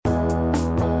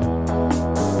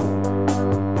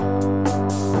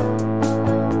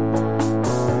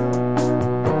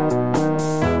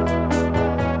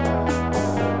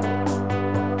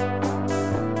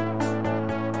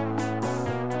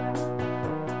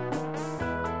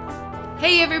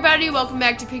Hey everybody, welcome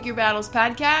back to Pick Your Battles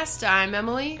podcast. I'm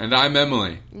Emily. And I'm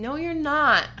Emily. No, you're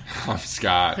not. I'm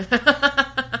Scott.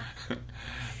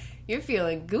 You're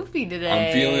feeling goofy today.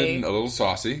 I'm feeling a little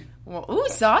saucy. Well, ooh,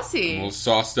 saucy. I'm a little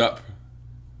sauced up.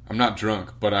 I'm not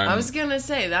drunk, but I was going to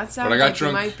say, that sounds but I got like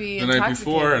drunk you might be the night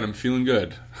before, and intoxicated. I'm feeling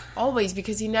good. Always,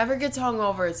 because he never gets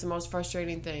hungover. It's the most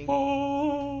frustrating thing.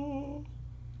 Oh.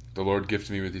 The Lord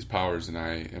gifted me with these powers, and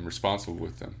I am responsible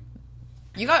with them.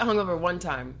 You got hungover one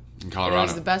time. In And Colorado. it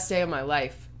was the best day of my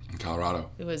life. In Colorado.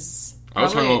 It was I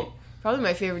was hungover. probably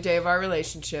my favorite day of our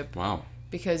relationship. Wow.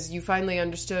 Because you finally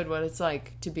understood what it's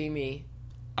like to be me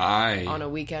I on a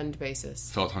weekend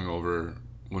basis. felt hungover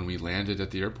when we landed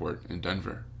at the airport in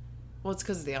Denver. Well, it's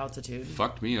because of the altitude.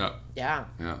 Fucked me up. Yeah.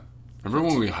 Yeah. Remember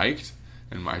when we hiked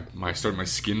and my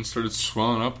skin started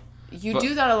swelling up? You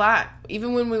do that a lot.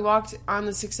 Even when we walked on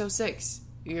the 606,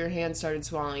 your hand started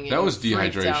swelling. And That was you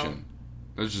freaked out. dehydration.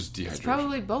 That was just dehydration. It's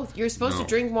probably both. You're supposed to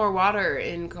drink more water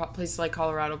in places like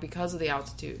Colorado because of the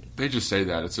altitude. They just say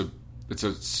that.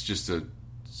 It's just a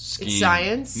scheme. It's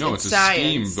science? No, It's it's a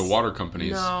science. scheme the water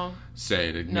companies No.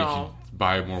 say to make No. you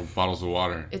buy more bottles of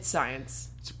water. It's science.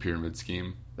 It's a pyramid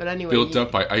scheme. But anyway. Built up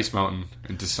by Ice Mountain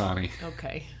and Dasani.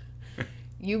 Okay.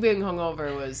 You being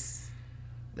hungover was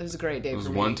a great day It was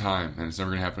for me. one time, and it's never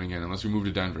going to happen again unless we move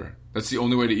to Denver. That's the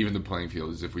only way to even the playing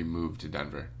field is if we move to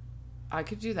Denver. I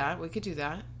could do that. We could do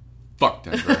that. Fuck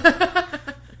Denver.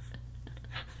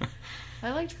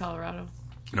 I liked Colorado.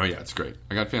 No, yeah, it's great.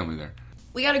 I got family there.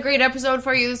 We got a great episode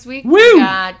for you this week. Woo! We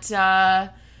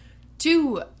got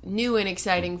two new and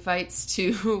exciting fights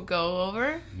to go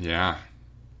over. Yeah.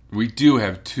 We do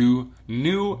have two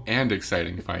new and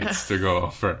exciting fights to go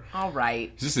over. All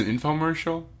right. Is this an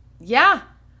infomercial? Yeah.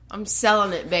 I'm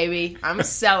selling it, baby. I'm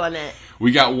selling it.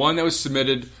 We got one that was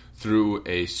submitted through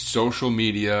a social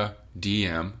media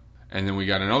DM, and then we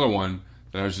got another one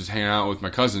that I was just hanging out with my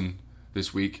cousin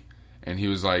this week, and he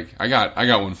was like, I got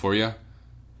one for you.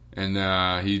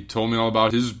 And he told me all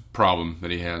about his problem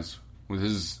that he has with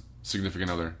his significant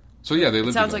other. So yeah, they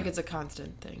live Sounds together. like it's a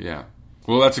constant thing. Yeah.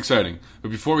 Well, that's exciting.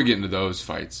 But before we get into those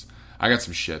fights, I got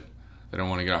some shit that I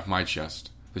want to get off my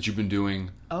chest that you've been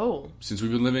doing since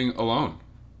we've been living alone.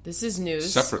 This is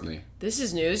news. Separately. This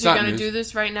is news. It's You're not going to news. do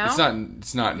this right now? It's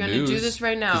not You're news. going to do this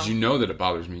right now? Because you know that it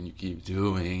bothers me and you keep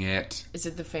doing it. Is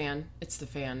it the fan? It's the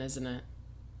fan, isn't it?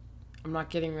 I'm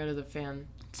not getting rid of the fan.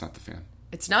 It's not the fan.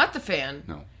 It's not the fan?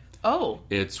 No. Oh.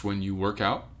 It's when you work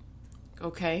out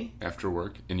Okay. after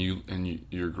work and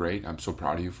you're great. I'm so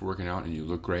proud of you for working out and you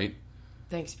look great.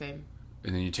 Thanks, babe.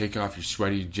 And then you take off your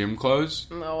sweaty gym clothes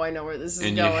Oh, I know where this is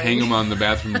and going. you hang them on the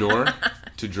bathroom door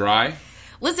to dry.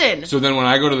 Listen. So then when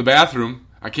I go to the bathroom,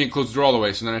 I can't close the door all the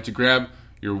way. So then I have to grab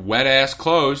your wet-ass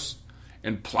clothes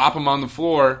and plop them on the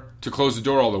floor to close the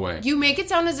door all the way. You make it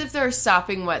sound as if they're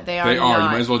sopping wet. They are They are. not.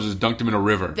 You might as well just dunk them in a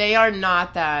river. They are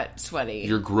not that sweaty.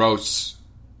 You're gross.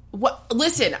 What?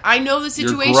 Listen, I know the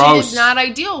situation gross. is not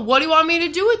ideal. What do you want me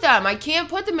to do with them? I can't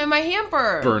put them in my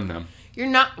hamper. Burn them. You're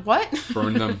not... What?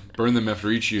 Burn them. Burn them after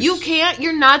each use. You can't...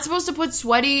 You're not supposed to put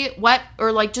sweaty, wet,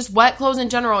 or like just wet clothes in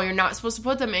general. You're not supposed to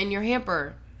put them in your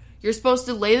hamper. You're supposed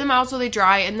to lay them out so they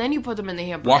dry, and then you put them in the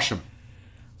hamper. Wash them.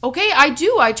 Okay, I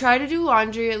do. I try to do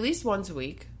laundry at least once a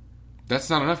week. That's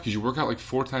not enough because you work out like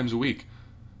 4 times a week.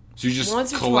 So you just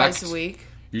Once or collect, twice a week.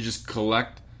 You just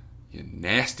collect your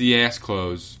nasty ass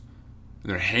clothes, and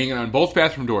they're hanging on both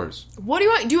bathroom doors. What do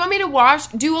you want? Do you want me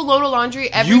to do a load of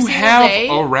laundry every You single have day?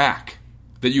 a rack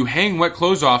that you hang wet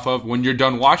clothes off of when you're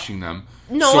done washing them.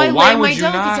 No, so I why lay would my you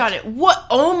delicates not? on it. What?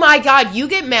 Oh my god, you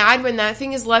get mad when that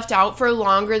thing is left out for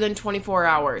longer than 24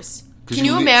 hours. Can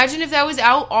you imagine if that was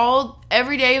out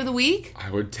every day of the week? I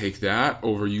would take that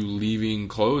over you leaving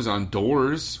clothes on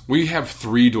doors. We have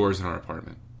 3 doors in our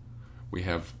apartment. We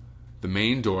have the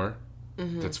main door,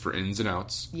 that's for ins and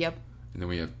outs. Yep. And then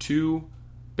we have 2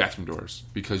 bathroom doors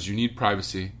because you need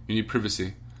privacy. You need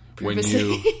privacy. When Privacy.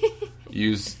 you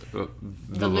use the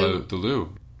loo.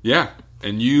 loo. Yeah,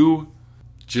 and you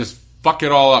just fuck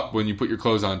it all up when you put your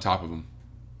clothes on top of them.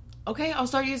 Okay, I'll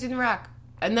start using the rack.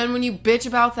 And then when you bitch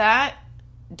about that,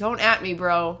 don't at me,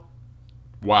 bro.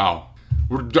 Wow.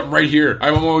 We're right here.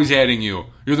 I'm always adding you.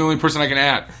 You're the only person I can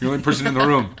at. You're the only person in the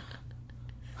room.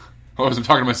 I wasn't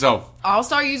talking to myself. I'll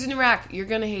start using the rack. You're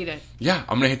gonna hate it. Yeah,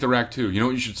 I'm going to hit the rack too. You know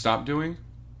what you should stop doing?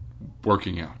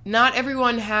 Working out. Not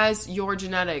everyone has your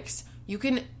genetics. You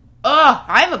can...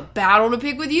 I have a battle to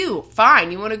pick with you.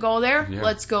 Fine, you want to go there? Yeah.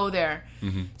 Let's go there.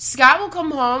 Scott will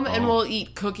come home and Oh. we'll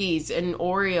eat cookies and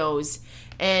Oreos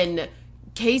and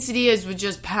quesadillas with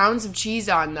just pounds of cheese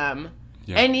on them.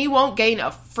 Yeah. And he won't gain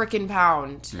a freaking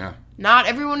pound. Yeah. Not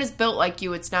everyone is built like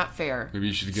you. It's not fair. Maybe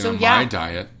you should get So, on yeah. my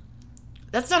diet.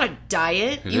 That's not a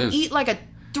diet. It you is. eat like a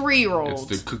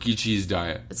 3-year-old. It's the cookie cheese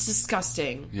diet. It's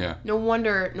disgusting. Yeah. No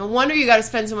wonder you got to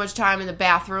spend so much time in the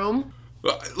bathroom.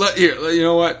 You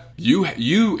know what?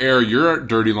 You air your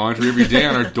dirty laundry every day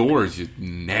on our doors. You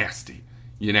nasty.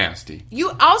 You nasty.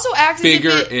 You also act as Figure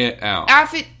if it out.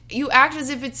 You act as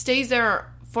if it stays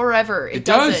there forever. It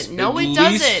does. doesn't. No, At it least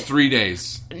doesn't. 3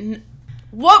 days.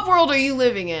 What world are you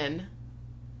living in?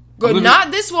 Good.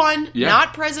 Not this one. Yeah.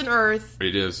 Not present Earth.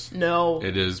 It is. No.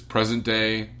 It is present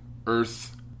day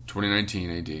Earth 2019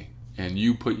 AD. And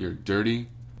you put your dirty,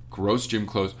 gross gym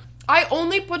clothes. I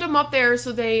only put them up there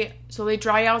so they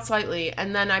dry out slightly,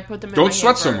 and then I put them in Don't my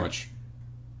sweat so hamper. much.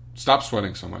 Stop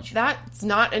sweating so much. That's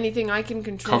not anything I can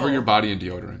control. Cover your body in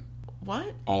deodorant.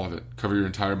 What? All of it. Cover your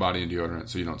entire body in deodorant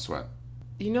so you don't sweat.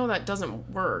 You know that doesn't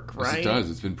work, right? Yes, it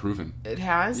does. It's been proven. It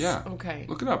has? Yeah. Okay.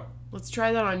 Look it up. Let's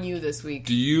try that on you this week.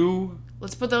 Do you...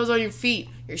 Let's put those on your feet.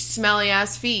 Your smelly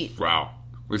ass feet. Wow.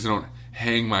 At least I don't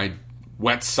hang my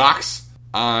wet socks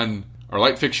on our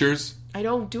light fixtures. I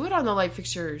don't do it on the light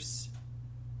fixtures.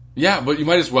 Yeah, but you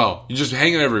might as well. You just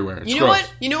hang it everywhere. It's You know gross.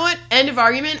 what? You know what? End of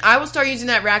argument. I will start using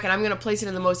that rack, and I'm going to place it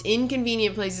in the most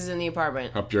inconvenient places in the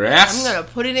apartment. Up your ass? I'm going to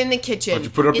put it in the kitchen. Why'd you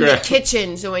put it up in your the ass?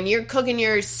 kitchen, so when you're cooking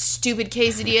your stupid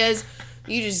quesadillas,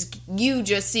 you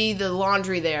just see the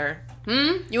laundry there.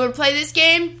 You want to play this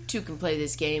game? Two can play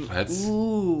this game. Let's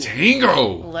Ooh.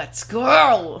 tango. Let's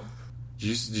go. Did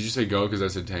you say go because I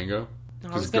said tango?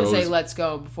 I was going to say let's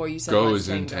go before you said Go let's is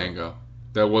in tango.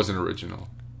 That wasn't original.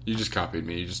 You just copied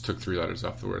me. You just took 3 letters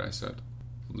off the word I said.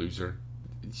 Loser.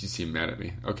 You seem mad at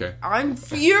me. Okay. I'm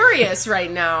furious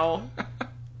right now.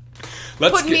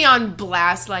 Putting me on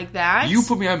blast like that. You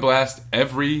put me on blast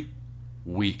every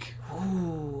week.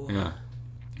 Ooh. Yeah.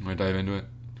 You want to dive into it?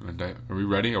 Are we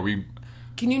ready?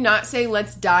 Can you not say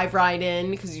let's dive right in?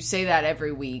 Because you say that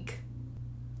every week.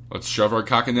 Let's shove our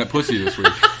cock in that pussy this week.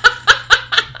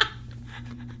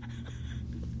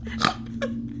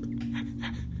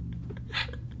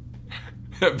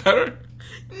 That better?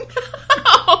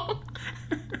 No.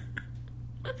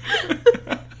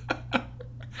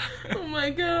 Oh my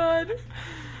god.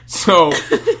 So,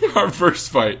 our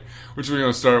first fight, which we're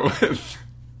going to start with.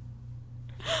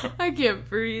 I can't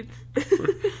breathe.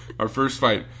 Our first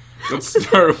fight. Let's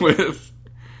start with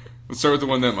the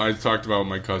one that I talked about with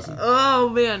my cousin. Oh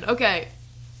man. Okay.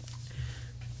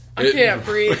 I can't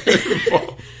breathe.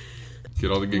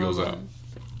 Get all the giggles out.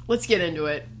 Let's get into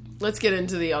it. Let's get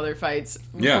into the other fights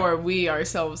before we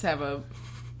ourselves have a.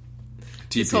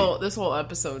 TP. This whole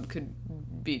episode could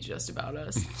be just about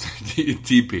us.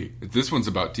 TP. This one's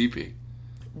about TP.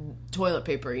 Toilet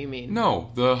paper, you mean? No,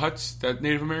 the huts that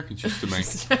Native Americans used to make.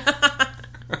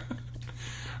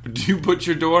 Do you put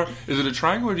your door? Is it a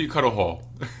triangle or do you cut a hole?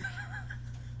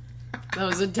 That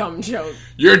was a dumb joke.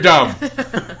 You're dumb.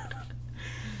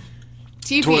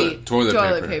 TP.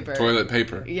 Toilet paper. Toilet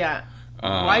paper. Yeah.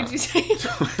 Why'd you say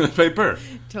toilet paper?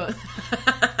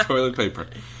 Toilet paper.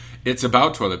 It's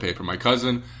about toilet paper. My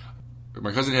cousin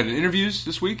had interviews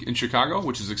this week in Chicago,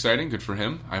 which is exciting. Good for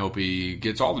him. I hope he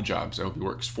gets all the jobs. I hope he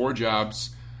works 4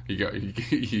 jobs.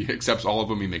 He accepts all of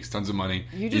them. He makes tons of money.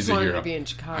 You just want him to be in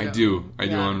Chicago. I do. I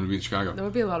do want him to be in Chicago. That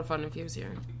would be a lot of fun if he was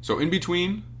here. So in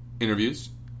between interviews,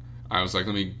 I was like,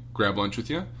 let me grab lunch with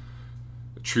you.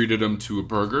 Treated him to a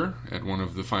burger at one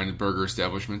of the finest burger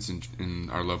establishments in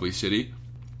our lovely city.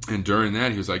 And during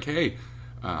that, he was like, hey,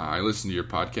 I listened to your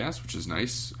podcast, which is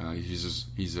nice.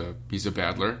 He's a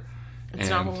battler. It's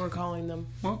not what we're calling them.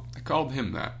 Well, I called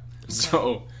him that. Okay.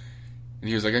 So, and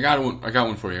he was like, I got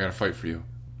one for you. I got a fight for you.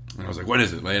 And I was like, what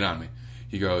is it? Lay it on me.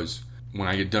 He goes, when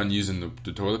I get done using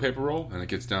the toilet paper roll, and it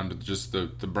gets down to just the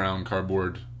brown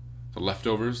cardboard, the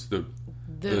leftovers, the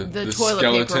toilet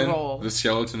skeleton, paper roll. the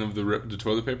skeleton of the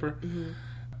toilet paper,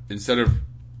 instead of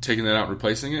taking that out and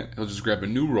replacing it, he'll just grab a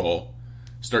new roll,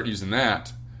 start using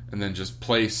that, and then just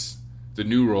place the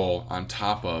new roll on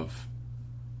top of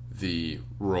the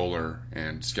roller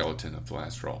and skeleton of the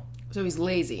last roll. So he's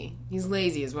lazy. He's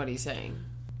lazy is what he's saying.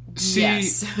 See,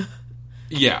 yes.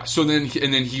 Yeah, so then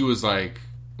he was like,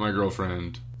 my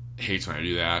girlfriend hates when I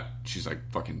do that. She's like,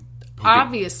 fucking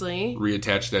obviously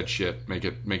reattach that shit, make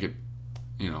it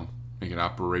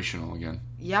operational again.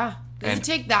 Yeah. Does it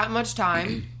take that much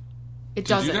time? It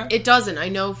doesn't. Do it doesn't. I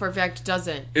know for a fact it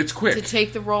doesn't. It's quick. To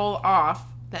take the roll off,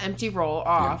 the empty roll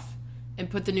off, and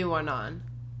put the new one on.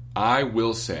 I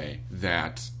will say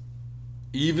that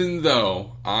even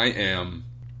though I am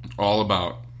all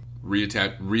about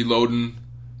reloading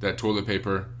that toilet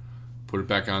paper, put it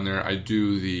back on there, I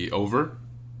do the over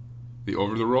the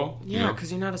roll. Yeah,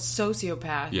 because you're not a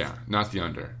sociopath. Yeah, not the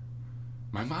under.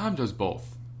 My mom does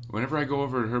both. Whenever I go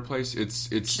over to her place, it's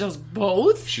She does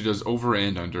both? she does over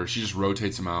and under. She just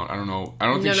rotates them out. I don't know. I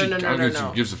don't think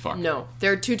she gives a fuck. No,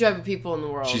 there are two types of people in the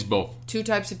world. She's both. Two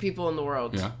types of people in the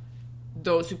world. Yeah.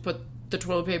 Those who put the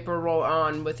toilet paper roll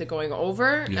on with it going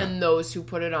over, and those who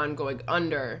put it on going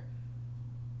under.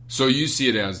 So you see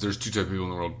it as there's two types of people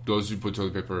in the world. Those who put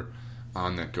toilet paper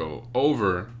on that go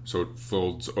over, so it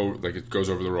folds over, like it goes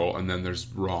over the roll, and then there's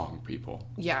wrong people.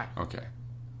 Yeah. Okay.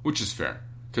 Which is fair.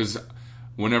 Because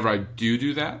whenever I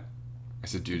do that, I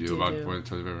said do about toilet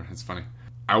paper. It's funny.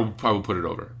 I will put it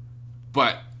over.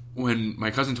 But when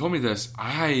my cousin told me this,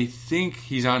 I think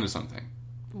he's onto something.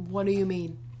 What do you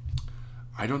mean?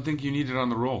 I don't think you need it on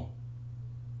the roll.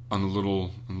 On the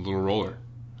little roller.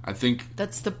 I think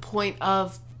that's the point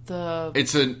of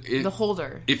the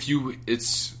holder.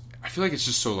 I feel like it's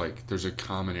just so like there's a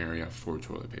common area for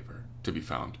toilet paper to be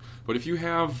found. But if you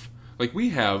have, like,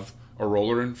 we have a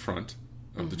roller in front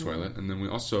of the toilet, and then we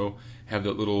also have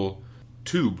that little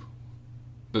tube,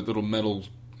 that little metal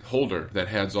holder that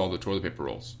has all the toilet paper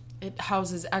rolls. It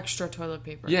houses extra toilet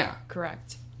paper. Yeah.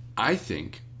 Correct. I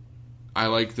think I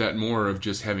like that more of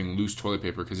just having loose toilet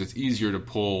paper because it's easier to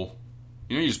pull.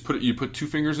 You know, you put two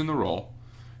fingers in the roll,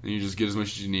 and you just get as much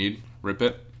as you need. Rip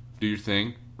it, do your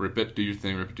thing. Rip it, do your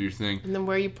thing. Rip it, do your thing. And then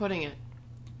where are you putting it?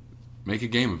 Make a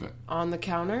game of it. On the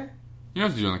counter? You don't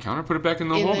have to do it on the counter. Put it back in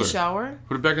the holder. In the shower?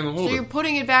 Put it back in the holder. So you're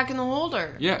putting it back in the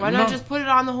holder. Yeah. Why not just put it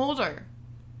on the holder?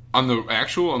 On the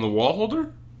wall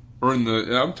holder? Or in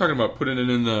the... I'm talking about putting it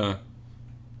in the...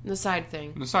 The side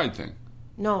thing. In the side thing.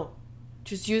 No.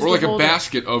 Just use the holder. Or like a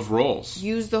basket of rolls.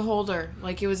 Use the holder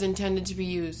like it was intended to be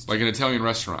used. Like an Italian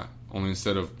restaurant. Only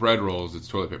instead of bread rolls, it's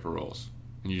toilet paper rolls.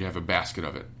 And you have a basket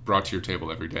of it brought to your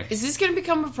table every day. Is this going to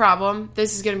become a problem?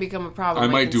 This is going to become a problem. I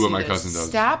might do what my cousin does.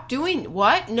 Stop doing...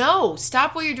 What? No.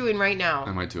 Stop what you're doing right now.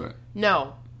 I might do it.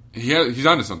 No. He's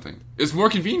onto something. It's more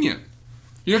convenient.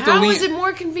 You don't How is it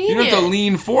more convenient? You don't have to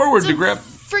lean forward to grab...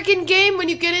 Freaking game when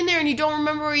you get in there and you don't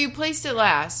remember where you placed it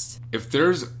last. If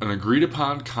there's an agreed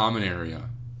upon common area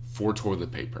for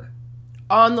toilet paper...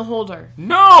 On the holder.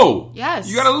 No! Yes.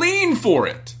 You gotta lean for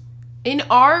it. In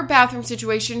our bathroom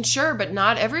situation, sure, but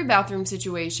not every bathroom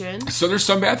situation. So there's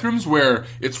some bathrooms where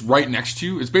it's right next to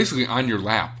you. It's basically on your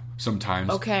lap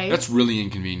sometimes. Okay. That's really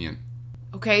inconvenient.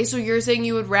 Okay, so you're saying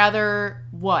you would rather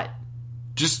what?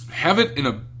 Just have it in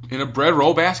a bread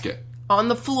roll basket. On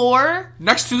the floor?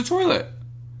 Next to the toilet.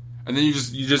 And then you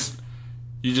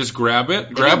just grab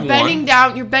it,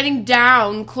 You're bending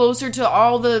down closer to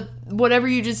all the whatever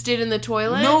you just did in the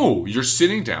toilet? No, you're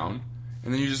sitting down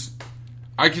and then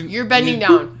You're bending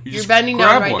down. You're bending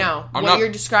down right now.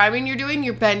 You're describing you're doing,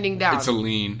 you're bending down. It's a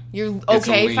lean.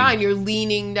 Fine. You're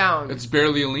leaning down. It's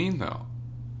barely a lean, though.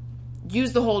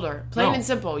 Use the holder. Plain and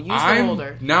simple. Use the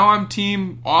holder. Now I'm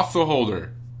team off the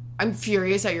holder. I'm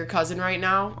furious at your cousin right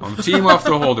now. I'm team off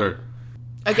the holder.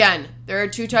 Again, there are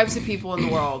two types of people in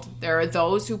the world. There are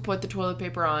those who put the toilet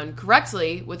paper on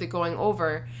correctly with it going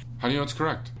over. How do you know it's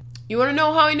correct? You want to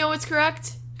know how I know it's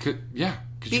correct? Because you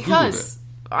Googled it.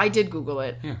 I did Google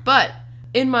it. Yeah. But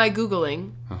in my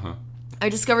Googling, I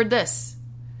discovered this.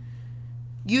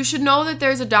 You should know that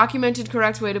there's a documented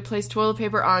correct way to place toilet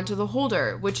paper onto the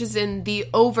holder, which is in the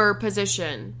over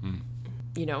position.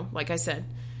 You know, like I said.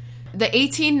 The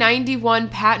 1891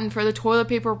 patent for the toilet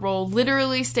paper roll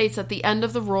literally states that the end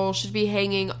of the roll should be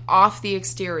hanging off the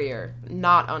exterior,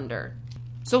 not under.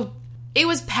 So it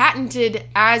was patented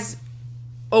as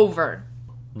over.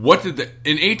 In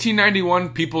 1891,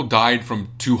 people died from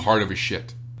too hard of a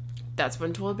shit. That's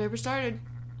when toilet paper started.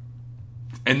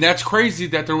 And that's crazy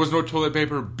that there was no toilet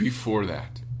paper before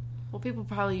that. Well, people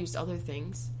probably used other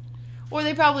things. Or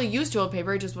they probably used toilet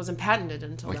paper, it just wasn't patented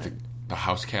until then. Like the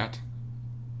house cat?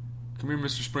 Come here,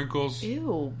 Mr. Sprinkles.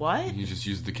 Ew, what? You just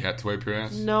used the cat to wipe your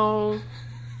ass? No.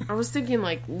 I was thinking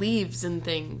like leaves and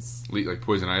things. Like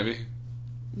poison ivy?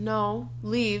 No,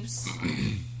 leaves.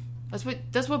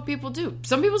 That's what people do.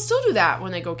 Some people still do that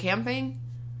when they go camping.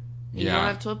 You don't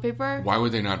have toilet paper. Why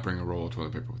would they not bring a roll of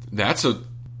toilet paper with them?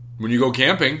 When you go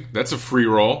camping, that's a free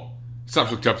roll. It's not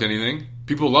hooked up to anything.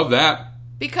 People love that.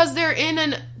 Because they're in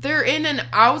an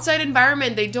outside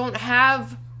environment. They don't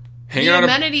have the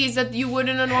amenities that you would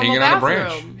in a normal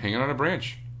bathroom. Hanging on a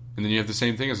branch. And then you have the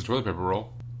same thing as a toilet paper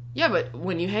roll. Yeah, but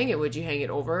when you hang it, would you hang it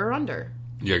over or under?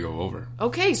 You gotta go over.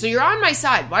 Okay, so you're on my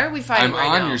side. Why are we fighting right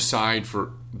now? I'm on your side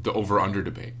for the over-under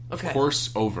debate. Okay. Of course,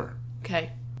 over.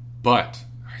 Okay. But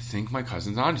I think my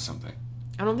cousin's onto something.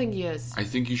 I don't think he is. I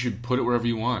think you should put it wherever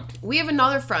you want. We have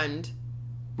another friend.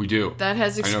 We do. That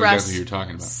has expressed I know exactly who you're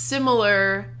talking about.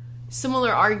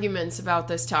 Similar arguments about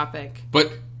this topic.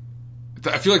 But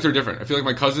I feel like they're different. I feel like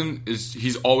my cousin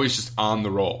he's always just on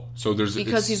the roll. So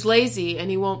because he's lazy and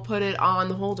he won't put it on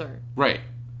the holder. Right.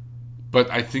 But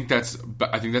I think that's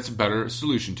a better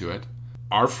solution to it.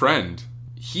 Our friend,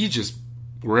 he just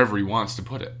wherever he wants to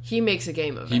put it. He makes a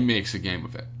game of it. He makes a game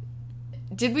of it.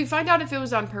 Did we find out if it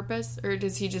was on purpose, or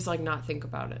does he just, like, not think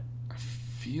about it? I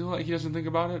feel like he doesn't think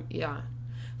about it. Yeah.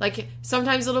 Like,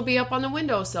 sometimes it'll be up on the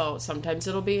windowsill. Sometimes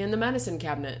it'll be in the medicine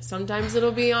cabinet. Sometimes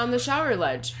it'll be on the shower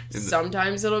ledge.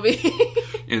 Sometimes it'll be...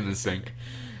 in the sink.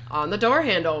 On the door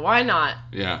handle. Why not?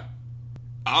 Yeah.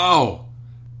 Oh!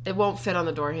 It won't fit on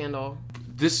the door handle.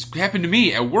 This happened to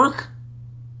me at work.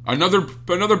 Another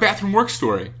bathroom work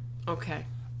story. Okay.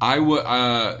 It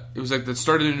was like the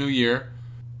start of the new year.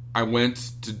 I went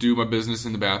to do my business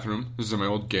in the bathroom. This is my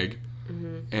old gig.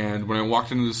 Mm-hmm. And when I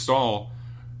walked into the stall,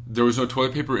 there was no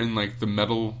toilet paper in, like, the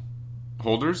metal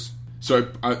holders. So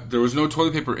there was no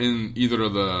toilet paper in either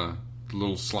of the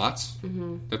little slots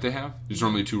that they have. There's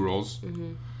normally 2 rolls.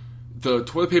 Mm-hmm. The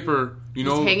toilet paper, you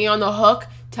know... It's hanging on the hook?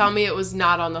 Tell me it was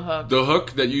not on the hook. The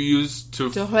hook that you use to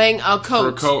hang a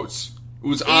coat. For coats. It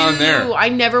was on there. I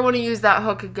never want to use that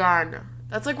hook again.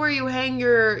 That's like where you hang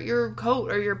your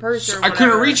coat or your purse or whatever. I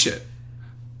couldn't reach it.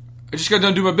 I just got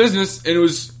done doing my business, and it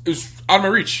was out of my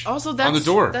reach. Also, on the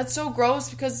door. That's so gross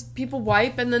because people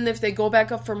wipe, and then if they go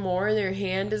back up for more, their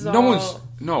hand is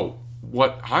No,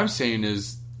 what I'm saying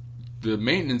is the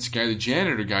maintenance guy, the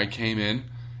janitor guy, came in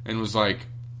and was like,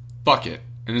 fuck it.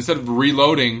 And instead of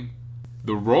reloading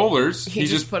the rollers, he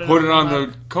just put it on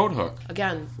the coat hook.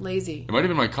 Again, lazy. It might have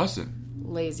been my cousin.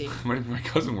 Lazy. It might have been my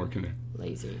cousin working there.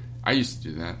 Lazy. I used to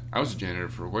do that. I was a janitor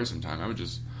for quite some time. I would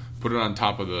just put it on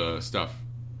top of the stuff.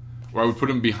 Or I would put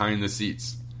them behind the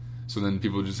seats. So then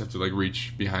people would just have to, like,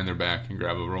 reach behind their back and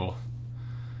grab a roll.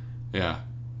 Yeah.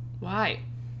 Why?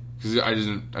 Because I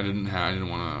didn't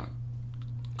want to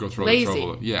go through all the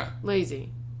trouble. Yeah.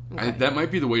 Lazy. Okay. That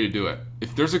might be the way to do it.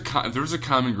 If there's a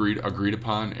common agreed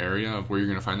upon area of where you're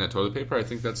going to find that toilet paper, I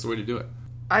think that's the way to do it.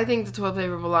 I think the toilet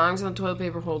paper belongs on the toilet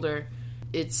paper holder.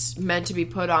 It's meant to be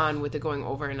put on with it going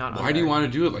over and not under. Why do you want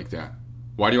to do it like that?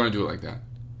 Why do you want to do it like that?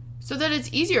 So that it's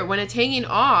easier. When it's hanging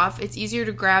off, it's easier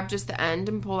to grab just the end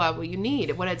and pull out what you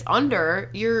need. When it's under,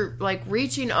 you're, like,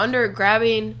 reaching under,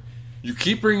 grabbing... You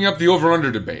keep bringing up the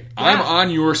over-under debate. Yeah. I'm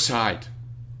on your side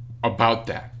about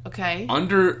that. Okay.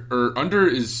 Under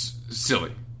is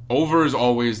silly. Over is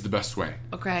always the best way.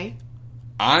 Okay.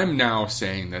 I'm now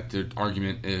saying that the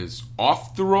argument is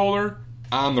off the roller,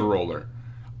 on the roller.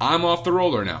 I'm off the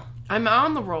roller now. I'm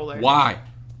on the roller. Why?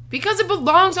 Because it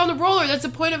belongs on the roller. That's the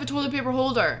point of a toilet paper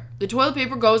holder. The toilet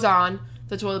paper goes on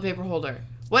the toilet paper holder.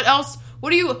 What else?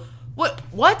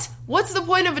 What's the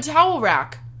point of a towel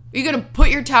rack? Are you going to put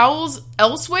your towels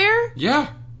elsewhere? Yeah.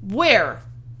 Where?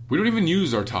 We don't even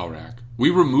use our towel rack.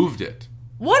 We removed it.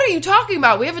 What are you talking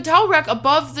about? We have a towel rack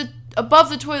above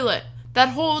the toilet that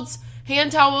holds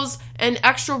hand towels and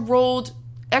extra rolled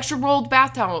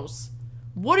bath towels.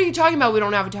 What are you talking about? We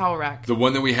don't have a towel rack. The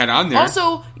one that we had on there.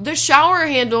 Also, the shower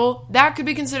handle, that could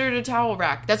be considered a towel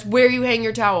rack. That's where you hang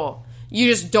your towel. You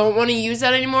just don't want to use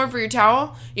that anymore for your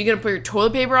towel? You're going to put your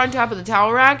toilet paper on top of the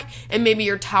towel rack and maybe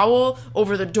your towel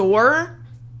over the door?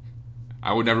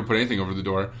 I would never put anything over the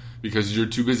door because you're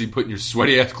too busy putting your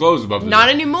sweaty-ass clothes above the door. Not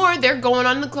anymore. They're going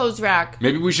on the clothes rack.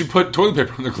 Maybe we should put toilet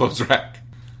paper on the clothes rack.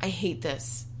 I hate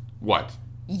this. What?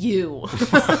 You.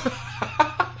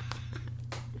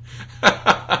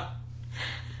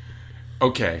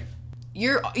 Okay.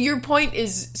 Your point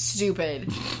is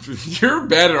stupid. You're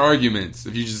bad at arguments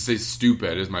if you just say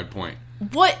stupid is my point.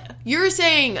 What? You're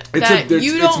saying that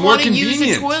you don't want to use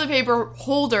a toilet paper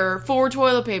holder for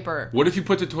toilet paper. What if you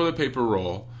put the toilet paper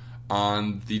roll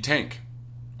on the tank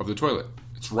of the toilet?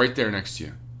 It's right there next to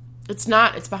you. It's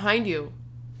not. It's behind you.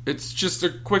 It's just a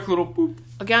quick little boop.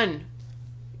 Again,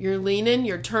 you're leaning,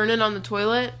 you're turning on the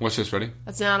toilet. Watch this, ready?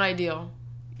 That's not ideal.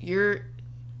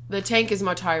 The tank is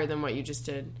much higher than what you just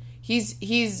did.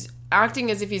 He's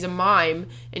acting as if he's a mime,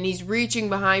 and he's reaching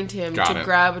behind him to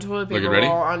grab a toilet paper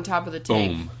roll on top of the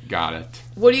tank. Boom. Got it.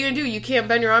 What are you going to do? You can't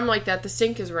bend your arm like that. The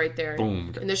sink is right there.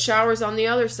 Boom. And the shower's on the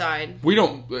other side.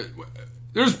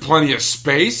 There's plenty of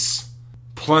space.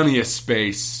 Plenty of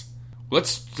space.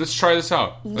 Let's try this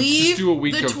out. Let's just do a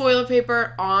week of toilet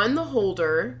paper on the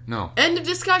holder. No. End of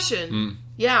discussion.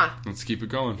 Yeah. Let's keep it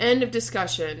going. End of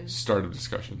discussion. Start of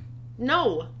discussion.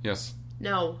 No. Yes.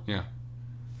 No. Yeah.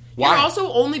 Why? You're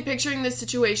also only picturing this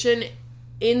situation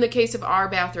in the case of our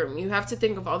bathroom. You have to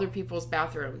think of other people's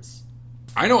bathrooms.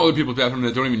 I know other people's bathrooms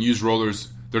that don't even use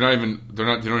rollers. They don't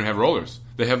even have rollers.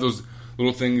 They have those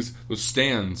little things, those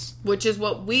stands. Which is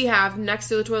what we have next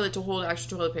to the toilet to hold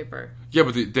extra toilet paper. Yeah,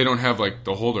 but they don't have like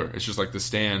the holder. It's just like the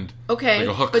stand. Okay, like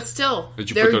a hook but still, that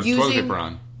you put the toilet paper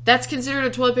on. That's considered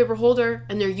a toilet paper holder,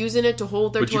 and they're using it to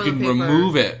hold their toilet paper. But you can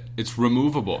remove it. It's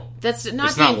removable. That's not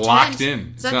it's the not intent. Locked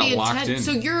in. It's not the locked intent. In.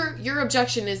 So your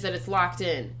objection is that it's locked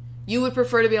in. You would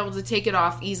prefer to be able to take it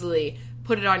off easily,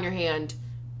 put it on your hand.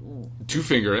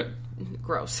 2-finger it.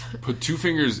 Gross. Put 2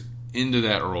 fingers into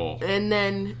that roll. And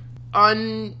then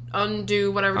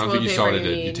undo whatever toilet paper you need. I don't think you saw what I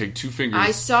did. You take 2 fingers.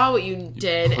 I saw what you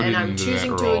did, and I'm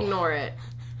choosing to ignore it.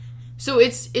 So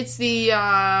it's the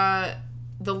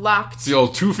locked... It's the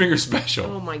old 2-finger special.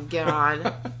 Oh my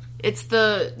god. It's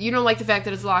the... You don't like the fact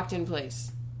that it's locked in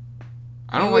place.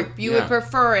 You would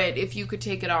prefer it if you could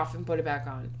take it off and put it back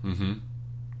on. Mm-hmm.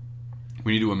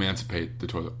 We need to emancipate the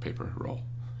toilet paper roll.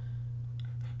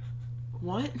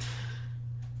 What?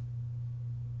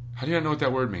 How do you not know what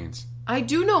that word means? I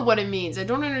do know what it means. I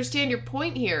don't understand your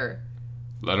point here.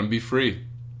 Let them be free.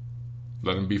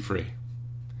 Let them be free.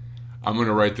 I'm going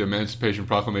to write the Emancipation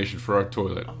Proclamation for our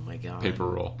toilet. Oh my god. Paper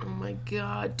roll. Oh my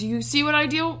god. Do you see what I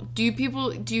do? Do you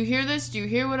hear this? Do you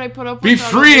hear what I put up with? Be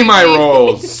free, my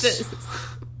rolls!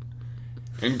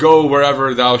 And go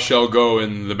wherever thou shalt go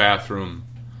in the bathroom.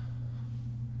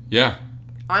 Yeah.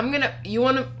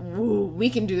 We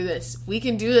can do this. We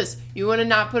can do this. You want to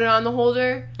not put it on the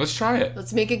holder? Let's try it.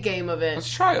 Let's make a game of it.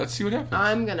 Let's try it. Let's see what happens.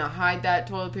 I'm going to hide that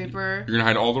toilet paper. You're going to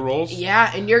hide all the rolls?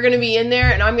 Yeah, and you're going to be in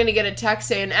there, and I'm going to get a text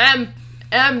saying, M,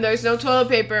 there's no toilet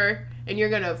paper, and you're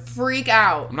going to freak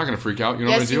out. I'm not going to freak out. You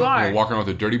know what I'm going to do? I'm going to walk around with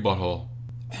a dirty butthole.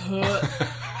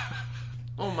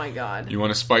 Oh my god. You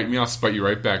want to spite me? I'll spite you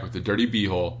right back with a dirty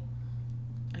beehole.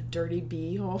 A dirty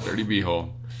beehole? Dirty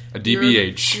beehole. A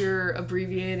DBH. You're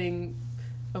abbreviating...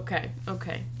 Okay.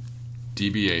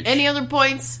 DBH. Any other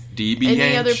points? DBH.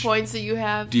 Any other points that you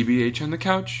have? DBH on the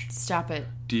couch. Stop it.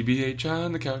 DBH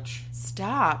on the couch.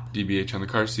 Stop. DBH on the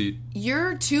car seat.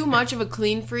 You're too much of a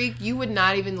clean freak. You would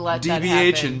not even let that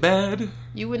happen. DBH in bed.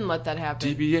 You wouldn't let that happen.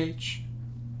 DBH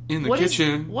in the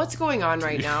kitchen. What's going on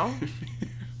right now?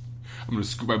 I'm going to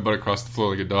scoop my butt across the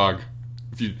floor like a dog.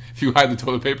 If you hide the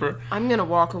toilet paper, I'm gonna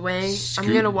walk away.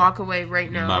 I'm gonna walk away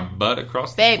right now. My butt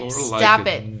across the floor stop like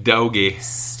a doggy.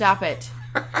 Stop it.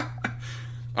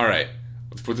 All right,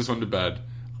 let's put this one to bed.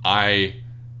 I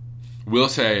will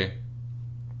say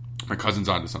my cousin's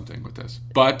onto something with this,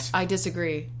 but I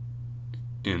disagree.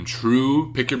 In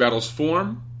true pick your battles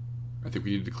form, I think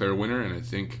we need to declare a winner, and I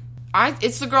think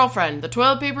it's the girlfriend. The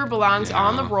toilet paper belongs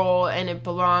on the roll, and it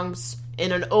belongs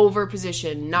in an over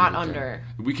position, not under.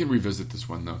 We can revisit this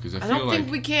one though, because I don't think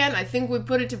we can. I think we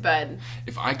put it to bed.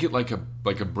 If I get like a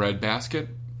bread basket,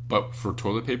 but for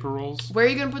toilet paper rolls, where are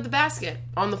you going to put the basket?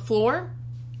 On the floor?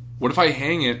 What if I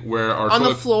hang it where our on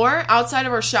the floor outside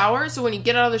of our shower? So when you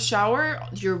get out of the shower,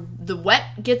 the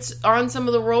wet gets on some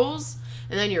of the rolls,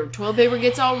 and then your toilet paper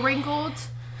gets all wrinkled.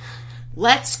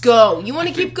 Let's go. You want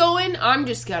to keep going? I'm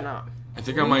just gonna. I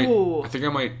think I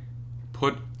might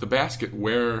put the basket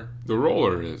where the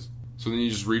roller is. So then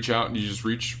you just reach out and you just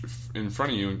reach in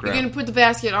front of you and grab. You're going to put the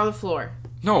basket on the floor?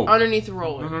 No. Underneath the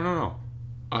roller? No.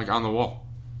 Like on the wall.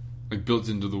 Like built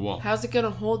into the wall. How's it going to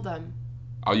hold them?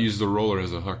 I'll use the roller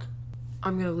as a hook.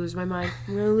 I'm going to lose my mind.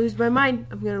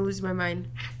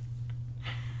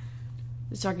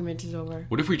 This argument is over.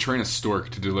 What if we train a stork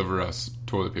to deliver us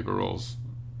toilet paper rolls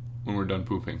when we're done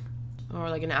pooping? Or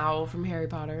like an owl from Harry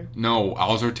Potter. No,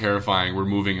 owls are terrifying. We're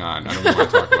moving on. I don't want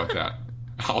to talk about that.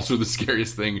 Owls are the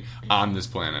scariest thing on this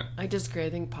planet. I disagree. I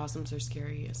think possums are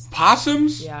scariest.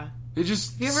 Possums? Yeah. They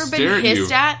just have you ever stare been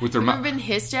hissed at? With their mouth. Have you ever been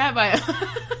hissed at by a...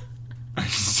 I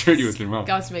stare at you with their mouth.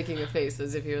 Gus making a face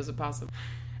as if he was a possum.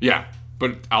 Yeah,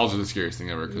 but owls are the scariest thing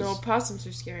ever. No, possums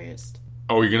are scariest.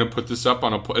 Oh, you're going to put this up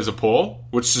on as a poll?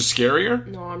 Which is scarier?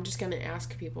 No, I'm just going to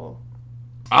ask people.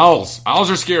 Owls are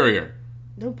scarier.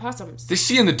 No, possums. They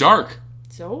see in the dark.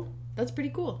 So? That's pretty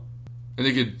cool. And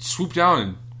they could swoop down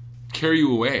and carry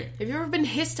you away. Have you ever been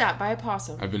hissed at by a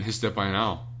possum? I've been hissed at by an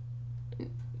owl.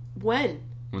 When?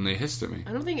 When they hissed at me.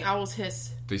 I don't think owls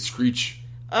hiss. They screech.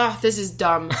 Ugh, this is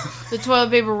dumb. The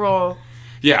toilet paper roll.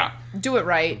 Yeah. Do it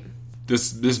right.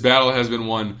 This battle has been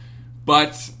won,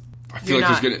 but I feel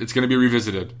it's going to be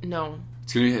revisited. No.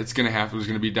 It's going to happen. It's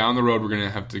going to be down the road. We're going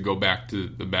to have to go back to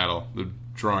the battle, the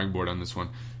drawing board on this one.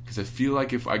 Because I feel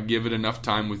like if I give it enough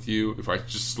time with you, if I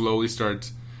just slowly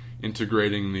start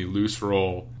integrating the loose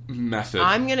roll method.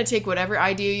 I'm going to take whatever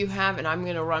idea you have and I'm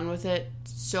going to run with it.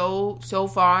 So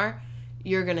far,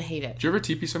 you're going to hate it. Did you ever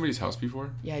TP somebody's house before?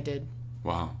 Yeah, I did.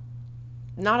 Wow.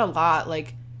 Not a lot.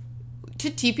 Like,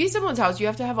 to TP someone's house, you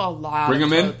have to have a lot of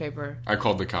toilet paper. I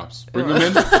called the cops. Bring them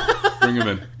in. Bring them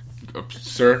in.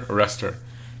 Sir, arrest her.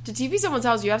 To TP someone's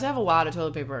house, you have to have a lot of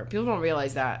toilet paper. People don't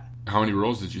realize that. How many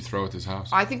rolls did you throw at this house?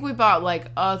 I think we bought like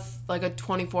a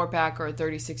 24-pack or a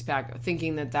 36-pack,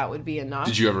 thinking that would be enough.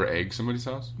 Did you ever egg somebody's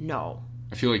house? No.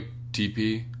 I feel like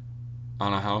TP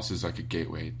on a house is like a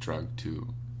gateway drug to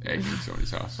egging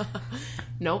somebody's house.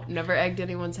 Nope, never egged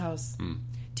anyone's house.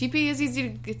 TP is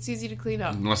easy to clean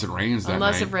up. Unless it rains that night.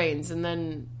 Unless it rains, and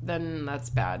then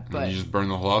that's bad. But you just burn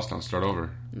the whole house down, start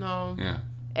over. No. Yeah.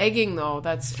 Egging, though,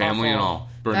 that's family awful. and all.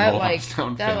 Burn the whole house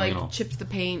down, that family and all. chips the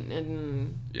paint,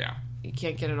 and yeah, you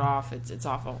can't get it off. It's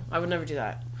awful. I would never do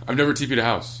that. I've never TP'd a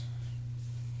house.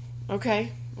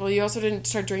 Okay. Well, you also didn't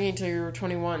start drinking until you were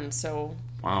 21, so...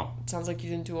 Wow. It sounds like you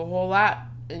didn't do a whole lot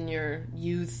in your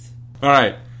youth. All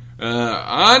right.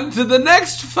 On to the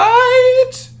next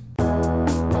fight!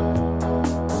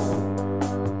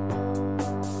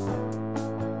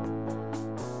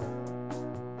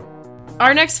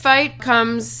 Our next fight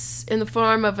comes in the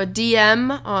form of a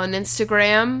DM on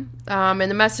Instagram, and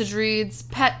the message reads,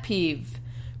 "Pet peeve,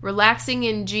 relaxing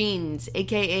in jeans,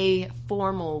 aka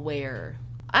formal wear."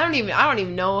 I don't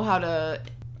even know how to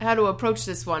approach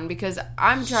this one, because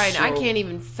I can't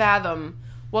even fathom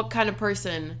what kind of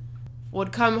person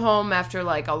would come home after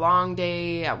like a long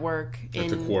day at work at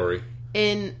the quarry.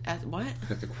 At what?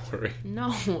 At the quarry.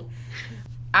 No.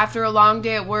 After a long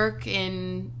day at work,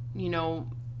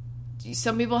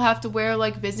 some people have to wear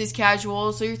like business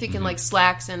casual, so you're thinking like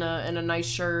slacks and a nice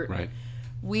shirt. Right.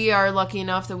 We are lucky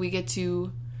enough that we get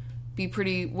to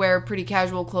wear pretty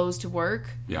casual clothes to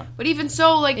work. Yeah. But even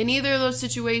so, like in either of those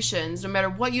situations, no matter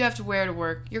what you have to wear to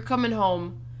work, you're coming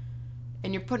home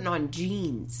and you're putting on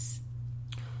jeans.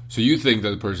 So you think that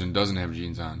the person doesn't have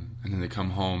jeans on, and then they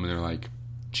come home and they're like,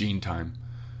 jean time.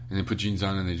 And they put jeans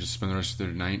on and they just spend the rest of their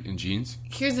night in jeans?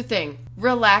 Here's the thing.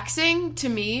 Relaxing, to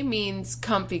me, means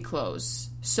comfy clothes.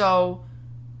 So,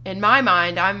 in my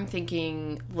mind, I'm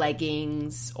thinking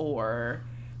leggings or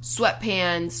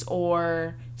sweatpants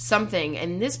or something.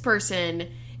 And this person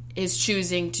is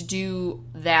choosing to do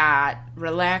that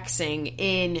relaxing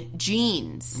in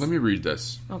jeans. Let me read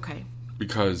this. Okay.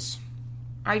 Because...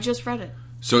 I just read it.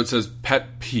 So it says,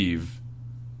 pet peeve,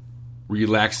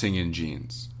 relaxing in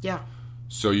jeans. Yeah.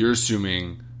 So you're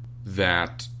assuming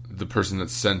that the person that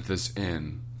sent this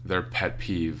in, their pet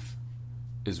peeve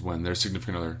is when their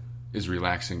significant other is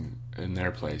relaxing in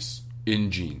their place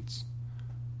in jeans.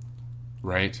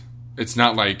 Right? It's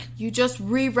not like... You just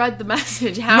reread the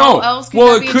message. How else could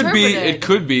that be interpreted? It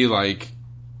could be like...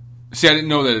 See, I didn't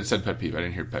know that it said pet peeve. I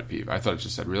didn't hear pet peeve. I thought it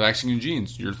just said relaxing in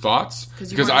jeans. Your thoughts?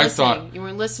 Because I thought... You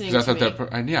weren't listening to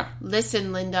me. Yeah.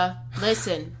 Listen, Linda.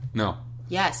 Listen. No.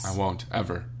 Yes. I won't,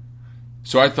 ever.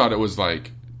 So I thought it was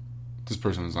like, this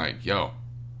person was like, yo,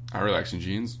 I relax in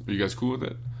jeans. Are you guys cool with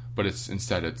it? But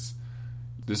instead it's,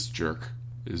 this jerk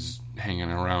is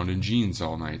hanging around in jeans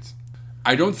all night.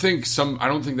 I don't think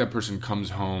that person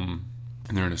comes home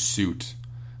and they're in a suit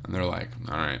and they're like,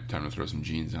 all right, time to throw some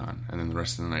jeans on. And then the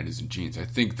rest of the night is in jeans. I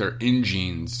think they're in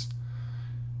jeans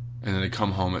and then they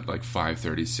come home at like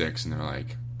 5:36 and they're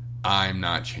like, I'm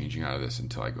not changing out of this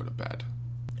until I go to bed.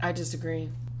 I disagree.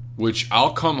 Which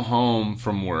I'll come home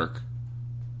from work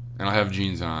and I'll have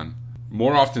jeans on.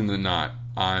 More often than not,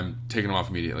 I'm taking them off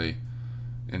immediately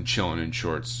and chilling in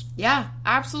shorts. Yeah,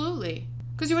 absolutely.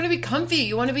 Because you want to be comfy.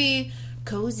 You want to be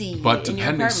cozy. But in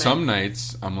depending, your some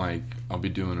nights I'm like, I'll be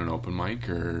doing an open mic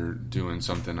or doing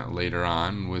something later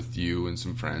on with you and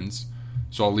some friends.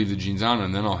 So I'll leave the jeans on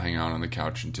and then I'll hang out on the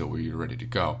couch until we're ready to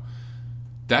go.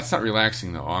 That's not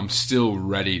relaxing though. I'm still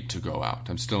ready to go out.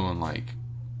 I'm still in like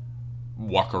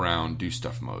walk around, do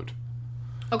stuff mode.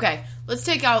 Okay, let's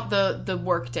take out the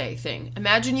work day thing.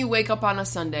 Imagine you wake up on a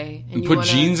Sunday and you put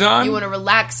jeans on. You want to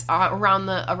relax around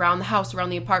the house, around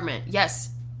the apartment. Yes,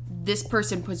 this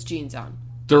person puts jeans on.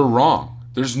 They're wrong.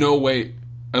 There's no way,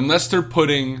 unless they're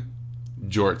putting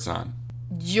jorts on.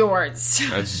 Jorts.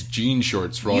 That's jean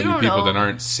shorts for all you people that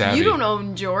aren't savvy. You don't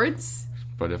own jorts.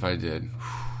 But if I did,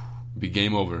 it'd be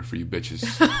game over for you bitches.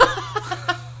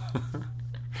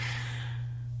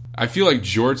 I feel like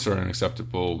jorts are an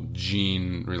acceptable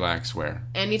jean relax wear.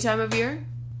 Any time of year?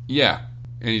 Yeah,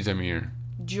 any time of year.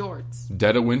 Jorts.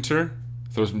 Dead of winter,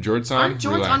 throw some jorts on. Aren't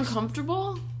jorts relax.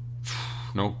 Uncomfortable?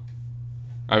 Nope.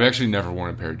 I've actually never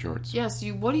worn a pair of jorts. Yes,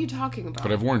 what are you talking about?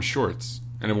 But I've worn shorts,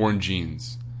 and I've worn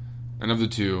jeans. And of the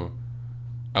two,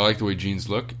 I like the way jeans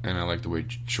look, and I like the way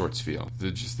shorts feel. They're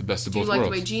just the best of both worlds. Do you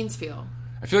like the way jeans feel?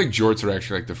 I feel like jorts are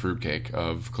actually like the fruitcake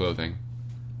of clothing.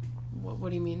 What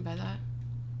do you mean by that?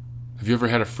 Have you ever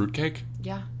had a fruitcake?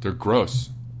 Yeah. They're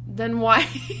gross. Then why?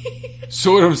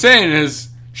 So what I'm saying is,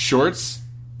 shorts,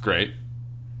 great.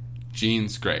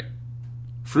 Jeans, great.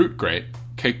 Fruit, great.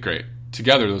 cake great.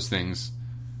 Together, those things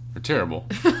are terrible.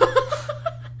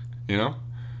 You know?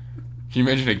 Can you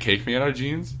imagine a cake made out of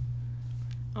jeans?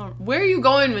 Oh, where are you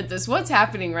going with this? What's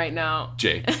happening right now?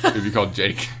 Jake. It would be called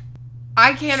Jake.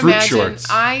 I can't Fruit imagine.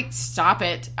 shorts. Stop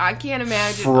it. I can't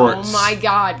imagine. Frorts. Oh my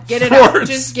god. Get it out.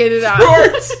 Just get it out.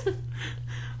 Frorts.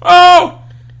 Oh!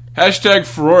 Hashtag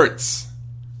frorts.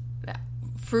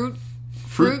 Fruit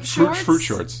shorts? Fruit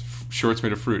shorts. Shorts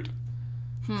made of fruit.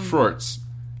 Frorts.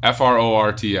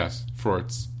 F-R-O-R-T-S.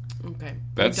 Frorts. Okay.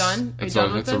 That's, Are you done? Are you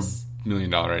done with this? That's $1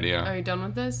 million idea. Are you done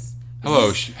with this?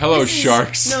 Hello,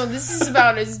 sharks. No, this is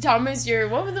about as dumb as your...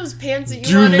 What were those pants that you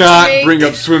Do wanted not to make? bring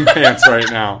up swim pants right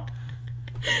now.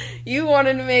 You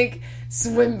wanted to make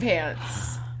swim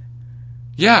pants.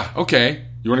 Yeah, okay.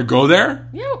 You want to go there?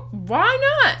 Yeah,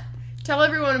 why not? Tell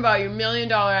everyone about your $1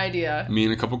 million idea. Me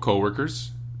and a couple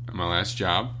coworkers at my last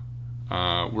job,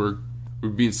 we're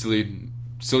being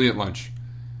silly at lunch.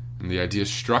 And the idea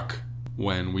struck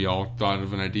when we all thought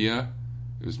of an idea.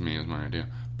 It was my idea.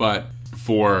 But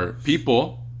for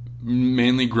people,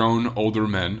 mainly grown older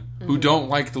men, who don't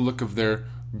like the look of their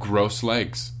gross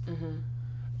legs.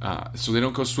 So they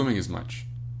don't go swimming as much.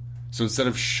 So instead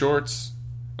of shorts,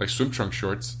 like swim trunk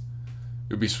shorts,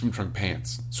 it would be swim trunk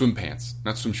pants. Swim pants,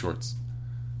 not swim shorts.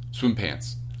 Swim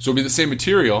pants. So it would be the same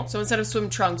material. So instead of swim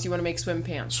trunks, you want to make swim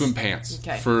pants. Swim pants.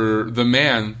 Okay. For the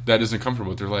man that isn't comfortable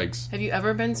with their legs. Have you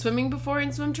ever been swimming before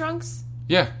in swim trunks?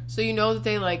 Yeah. So you know that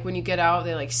they, like, when you get out,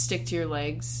 they, like, stick to your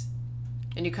legs.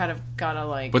 And you kind of gotta,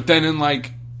 like... But then in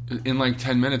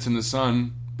 10 minutes in the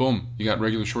sun, boom, you got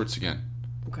regular shorts again.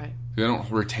 Okay. They don't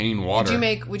retain water.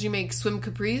 Would you make swim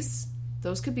capris?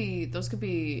 That could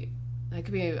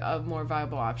be a more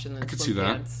viable option than I could swim see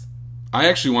that. pants. I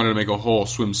actually wanted to make a whole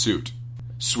swimsuit.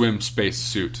 Swim space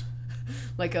suit.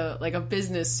 Like a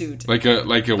business suit. Like a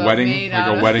But wedding made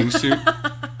out of- wedding suit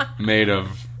made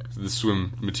of the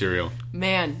swim material.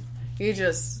 Man, you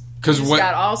just Because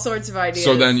got all sorts of ideas.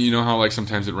 So then you know how like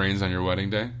sometimes it rains on your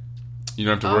wedding day? You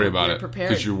don't have to worry about you're it prepared.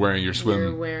 because you're wearing your swim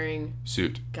You're wearing...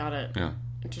 suit. Got it. Yeah.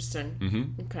 Interesting.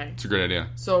 Mm-hmm. Okay. It's a great idea.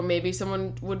 So maybe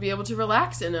someone would be able to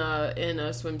relax in a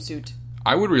swimsuit.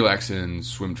 I would relax in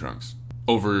swim trunks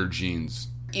over jeans.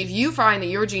 If you find that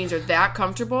your jeans are that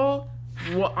comfortable,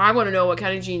 I want to know what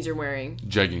kind of jeans you're wearing.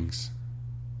 Jeggings.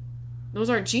 Those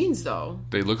aren't jeans, though.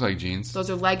 They look like jeans. Those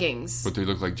are leggings. But they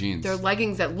look like jeans. They're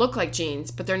leggings that look like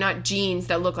jeans, but they're not jeans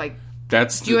that look like... Do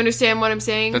you understand what I'm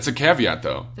saying? That's a caveat,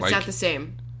 though. It's not the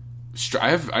same.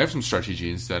 I have some stretchy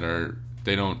jeans that are...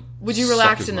 They don't... Would you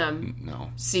relax in them? No.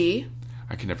 See?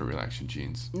 I can never relax in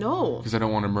jeans. No. Because I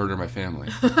don't want to murder my family.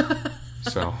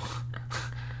 So...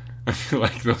 I feel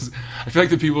like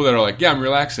the people that are like, yeah, I'm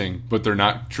relaxing, but they're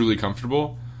not truly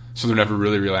comfortable, so they're never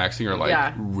really relaxing or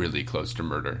like really close to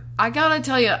murder. I gotta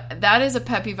tell you, that is a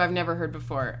pet peeve I've never heard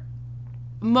before.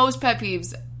 Most pet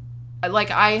peeves,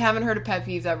 like I haven't heard a pet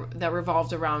peeve that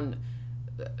revolved around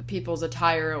people's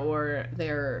attire or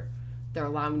their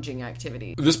lounging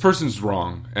activity. This person's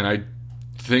wrong, and I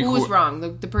think... Who's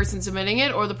wrong? The person submitting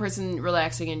it or the person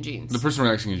relaxing in jeans? The person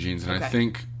relaxing in jeans, and Okay. I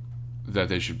think that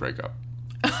they should break up.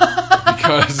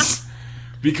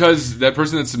 because that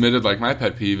person that submitted, like, my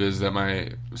pet peeve is that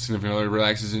my significant other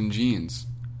relaxes in jeans.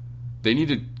 They need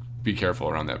to be careful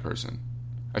around that person.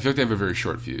 I feel like they have a very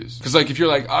short fuse. Because, like, if you're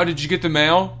like, oh, did you get the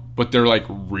mail? But they're, like,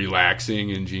 relaxing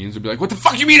in jeans. They'll be like, what the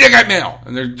fuck you mean I got mail?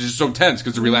 And they're just so tense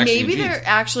because they're relaxing in Maybe jeans. they're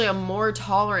actually a more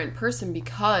tolerant person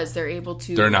because they're able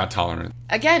to... They're not tolerant.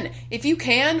 Again, if you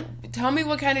can, tell me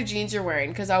what kind of jeans you're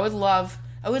wearing because I would love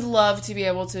to be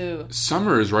able to...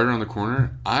 Summer is right around the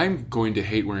corner. I'm going to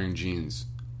hate wearing jeans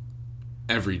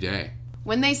every day.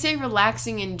 When they say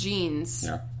relaxing in jeans,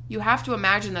 you have to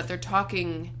imagine that they're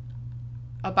talking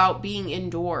about being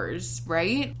indoors,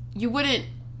 right? You wouldn't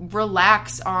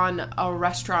relax on a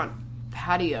restaurant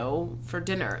patio for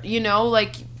dinner. You know,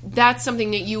 like that's something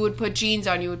that you would put jeans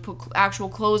on, you would put actual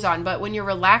clothes on. But when you're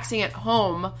relaxing at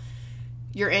home,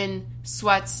 you're in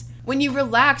sweats. When you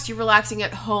relax, you're relaxing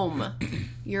at home.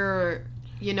 You're,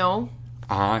 you know?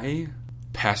 I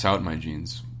pass out in my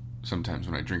jeans sometimes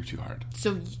when I drink too hard.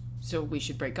 So we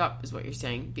should break up, is what you're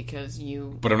saying, because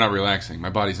But I'm not relaxing.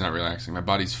 My body's not relaxing. My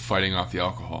body's fighting off the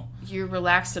alcohol. You're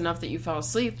relaxed enough that you fell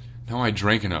asleep. No, I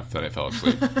drank enough that I fell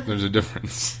asleep. There's a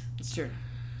difference. It's true.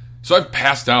 So I've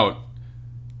passed out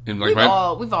in like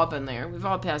we've all been there. We've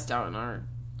all passed out in our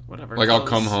whatever. Like clothes. I'll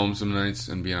come home some nights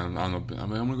and be I'm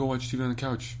gonna go watch TV on the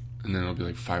couch, and then it'll be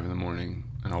like 5 a.m,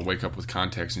 and I'll wake up with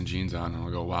contacts and jeans on, and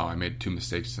I'll go, wow, I made 2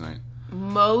 mistakes tonight.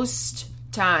 Most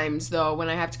times, though, when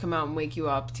I have to come out and wake you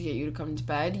up to get you to come to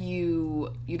bed,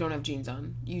 you don't have jeans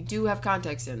on. You do have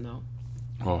contacts in, though.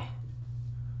 Oh,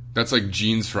 that's like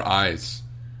jeans for eyes.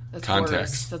 That's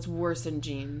Contacts. worse. That's worse than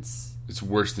jeans. It's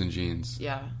worse than jeans.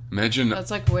 Yeah. Imagine.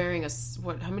 That's like wearing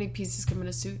how many pieces come in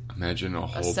a suit? Imagine a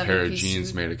whole pair of jeans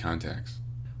suit? made of contacts.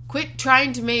 Quit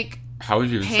trying to make How would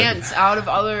you even pants say that? out of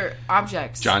other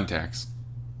objects. John tax.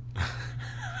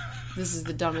 This is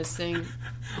the dumbest thing.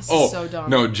 This Oh, is so dumb.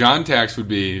 no, John tax would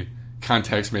be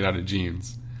contacts made out of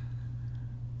jeans.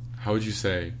 How would you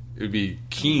say? It would be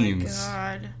Keens. Oh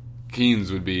my God.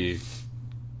 Keens would be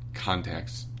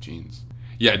contacts jeans.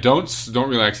 Yeah, don't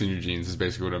relax in your jeans is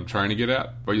basically what I'm trying to get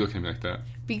at. Why are you looking at me like that?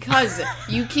 Because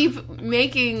you keep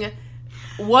making...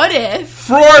 What if...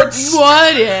 Frorts!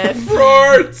 What if...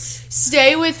 Frorts!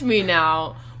 Stay with me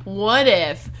now. What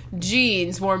if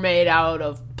jeans were made out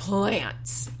of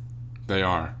plants? They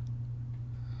are.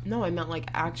 No, I meant like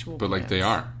actual But plants. like they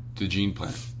are. The gene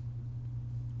plant.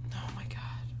 Oh my God.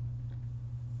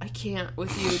 I can't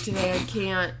with you today. I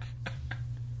can't.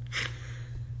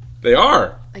 They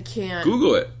are. I can't.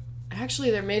 Google it.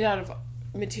 Actually, they're made out of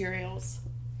materials.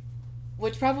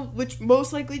 Which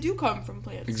most likely do come from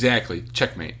plants. Exactly.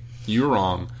 Checkmate. You're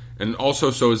wrong. And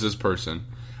also so is this person.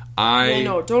 I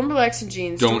know. Don't relax in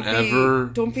jeans. Don't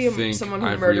be think someone who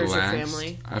I've murders relaxed. your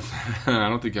family. I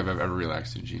don't think I've ever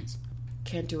relaxed in jeans.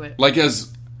 Can't do it. Like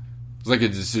as like a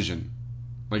decision.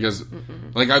 There's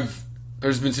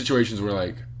been situations where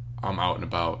like I'm out and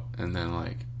about and then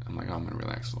like I'm like, oh, I'm gonna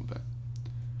relax a little bit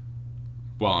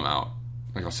while I'm out.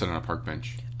 Like I'll sit on a park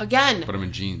bench. Again. But I'm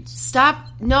in jeans. Stop.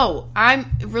 No,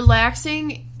 I'm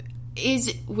relaxing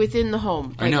is within the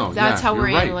home. I know. That's how you're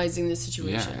we're right. analyzing this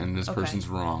situation. Yeah, and this person's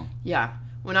wrong. Yeah.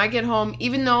 When I get home,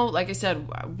 even though, like I said,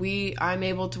 I'm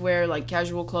able to wear like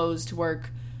casual clothes to work,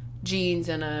 jeans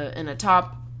and a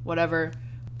top, whatever.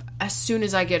 As soon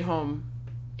as I get home,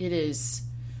 it is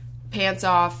pants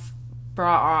off,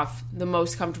 bra off, the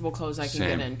most comfortable clothes I can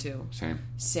get into.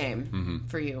 Same.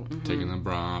 For you. Mm-hmm. Taking the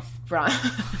bra off. Bra.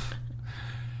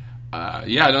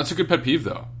 Yeah, that's a good pet peeve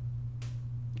though.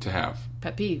 To have.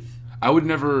 Pet peeve. I would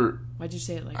never. Why'd you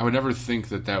say it like I would never think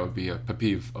that would be a pet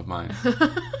peeve of mine.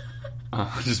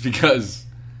 Just because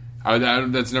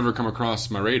that's never come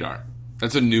across my radar.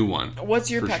 That's a new one.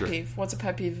 What's your pet peeve? What's a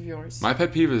pet peeve of yours? My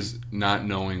pet peeve is not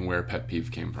knowing where pet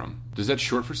peeve came from. Is that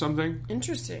short for something?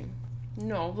 Interesting.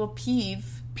 No, well,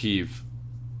 peeve. Peeve.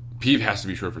 Peeve has to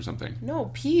be short for something. No,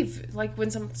 peeve. Like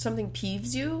when something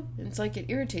peeves you, it's like it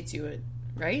irritates you,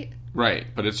 right? Right,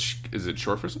 but is it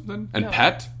short for something? And No.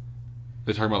 pet?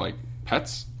 They're talking about like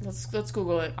pets? Let's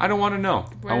Google it. I don't want to know.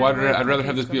 I'd rather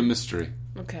have this be a mystery.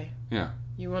 Okay. Yeah.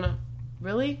 You wanna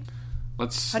really?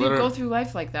 Let's. How do you go through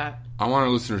life like that? I want our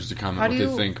listeners to comment what they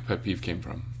think pet peeve came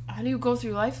from. How do you go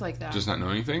through life like that? Just not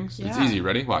knowing things? Yeah. It's easy.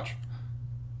 Ready? Watch.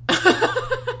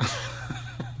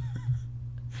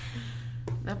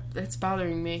 That's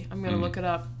bothering me. I'm gonna look it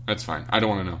up. That's fine. I don't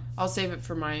want to know. I'll save it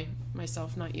for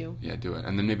myself, not you. Yeah, do it.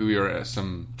 And then maybe we are at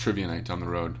some trivia night down the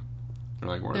road. They're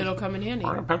like, It'll come in handy.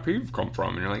 Where did pet peeve come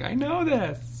from? And you're like, I know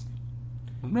this.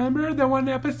 Remember the one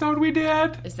episode we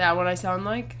did? Is that what I sound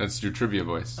like? That's your trivia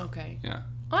voice. Okay. Yeah.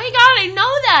 Oh my god, I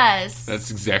know this!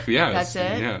 That's exactly, yeah. That's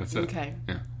it? Yeah, that's it. Okay.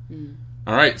 Yeah.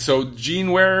 All right, so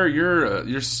Jean Ware, you're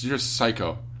a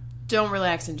psycho. Don't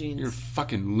relax in jeans. You're a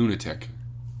fucking lunatic.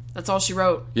 That's all she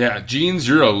wrote. Yeah, jeans,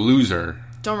 you're a loser.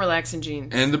 Don't relax in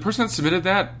jeans. And the person that submitted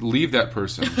that, leave that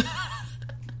person.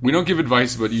 We don't give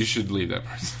advice, but you should leave that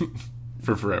person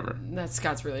for forever. That's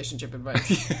Scott's relationship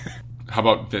advice. How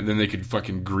about then they could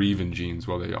fucking grieve in jeans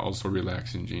while they also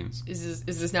relax in jeans? Is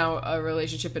this now a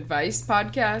relationship advice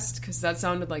podcast? Because that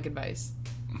sounded like advice.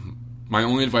 My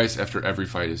only advice after every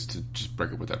fight is to just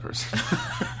break up with that person.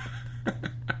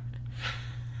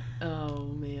 Oh,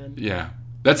 man. Yeah.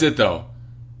 That's it, though.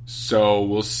 So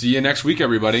we'll see you next week,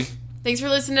 everybody. Thanks for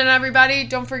listening, everybody.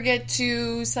 Don't forget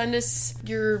to send us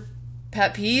your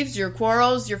pet peeves, your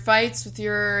quarrels, your fights with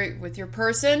your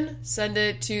person. Send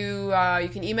it to, you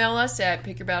can email us at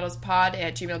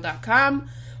pickyourbattlespod@gmail.com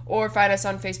or find us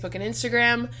on Facebook and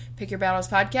Instagram, Pick Your Battles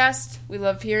Podcast. We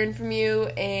love hearing from you,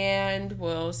 and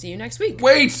we'll see you next week.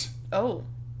 Wait! Oh.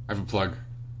 I have a plug.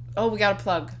 Oh, we got a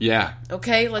plug. Yeah.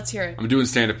 Okay, let's hear it. I'm doing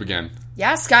stand-up again.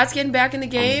 Yeah, Scott's getting back in the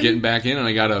game. I'm getting back in, and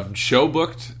I got a show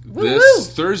booked this Woo-hoo.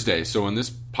 Thursday. So when this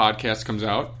podcast comes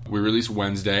out, we release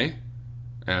Wednesday,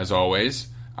 as always.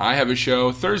 I have a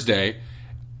show Thursday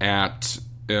at...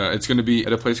 it's going to be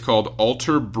at a place called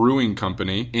Alter Brewing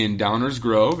Company in Downers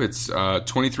Grove. It's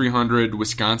 2300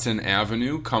 Wisconsin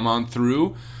Avenue. Come on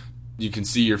through. You can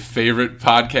see your favorite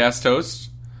podcast host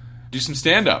do some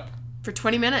stand-up. For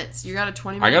 20 minutes. You got a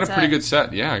 20-minute I got a set. pretty good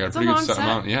set. Yeah, I got That's a pretty a good long set.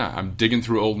 amount. Yeah, I'm digging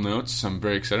through old notes. I'm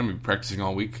very excited. I'm going to be practicing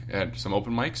all week at some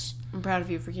open mics. I'm proud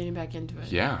of you for getting back into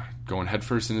it. Yeah, going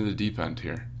headfirst into the deep end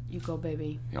here. You go,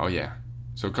 baby. Oh, yeah.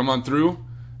 So come on through,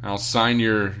 and I'll sign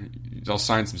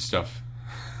some stuff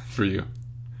for you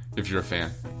if you're a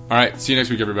fan. All right, see you next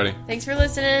week, everybody. Thanks for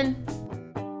listening.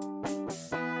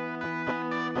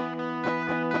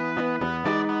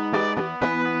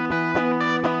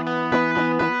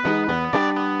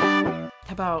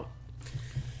 How about...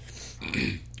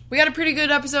 We got a pretty good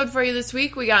episode for you this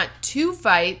week. We got 2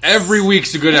 fights. Every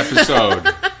week's a good episode.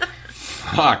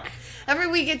 Fuck. Every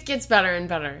week it gets better and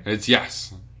better.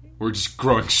 Yes. We're just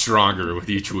growing stronger with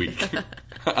each week.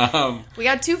 We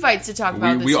got 2 fights to talk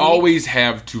about this week. We always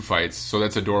have 2 fights, so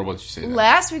that's adorable that you say that.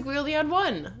 Last week we only had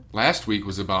 1. Last week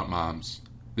was about moms.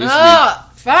 This week...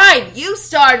 Fine. You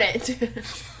start it.